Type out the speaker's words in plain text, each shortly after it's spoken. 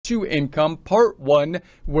to income, part 1,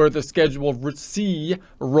 where the Schedule C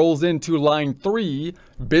rolls into line 3,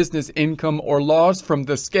 business income or loss from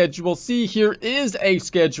the Schedule C. Here is a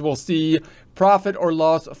Schedule C, profit or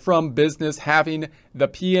loss from business, having the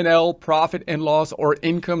P&L, profit and loss or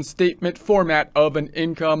income statement format of an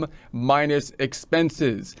income minus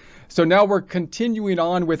expenses. So now we're continuing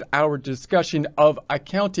on with our discussion of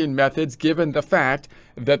accounting methods, given the fact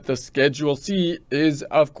that the Schedule C is,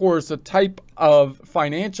 of course, a type of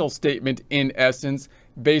financial statement in essence,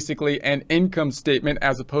 basically an income statement,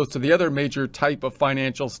 as opposed to the other major type of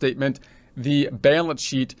financial statement, the balance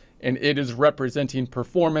sheet, and it is representing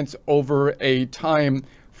performance over a time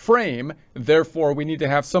frame. Therefore, we need to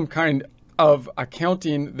have some kind of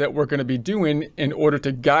accounting that we're going to be doing in order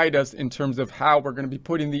to guide us in terms of how we're going to be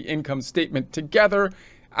putting the income statement together.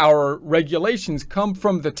 Our regulations come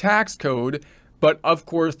from the tax code, but of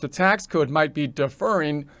course the tax code might be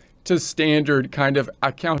deferring to standard kind of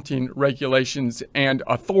accounting regulations and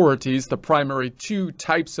authorities. The primary two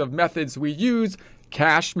types of methods we use,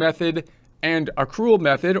 cash method and accrual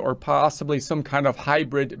method, or possibly some kind of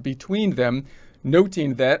hybrid between them,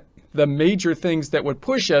 noting that the major things that would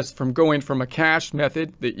push us from going from a cash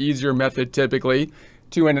method, the easier method typically,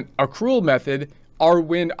 to an accrual method are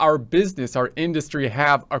when our business, our industry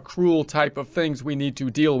have accrual type of things we need to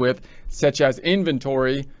deal with, such as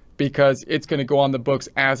inventory, because it's going to go on the books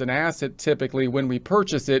as an asset typically when we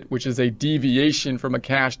purchase it, which is a deviation from a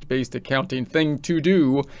cash-based accounting thing to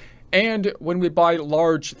do. And when we buy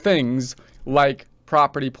large things like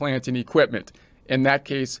property, plant, and equipment. In that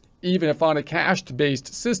case, even if on a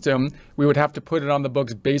cash-based system, we would have to put it on the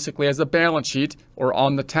books basically as a balance sheet or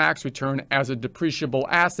on the tax return as a depreciable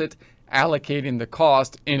asset, allocating the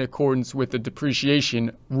cost in accordance with the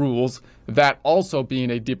depreciation rules, that also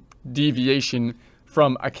being a deviation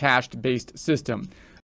from a cash-based system.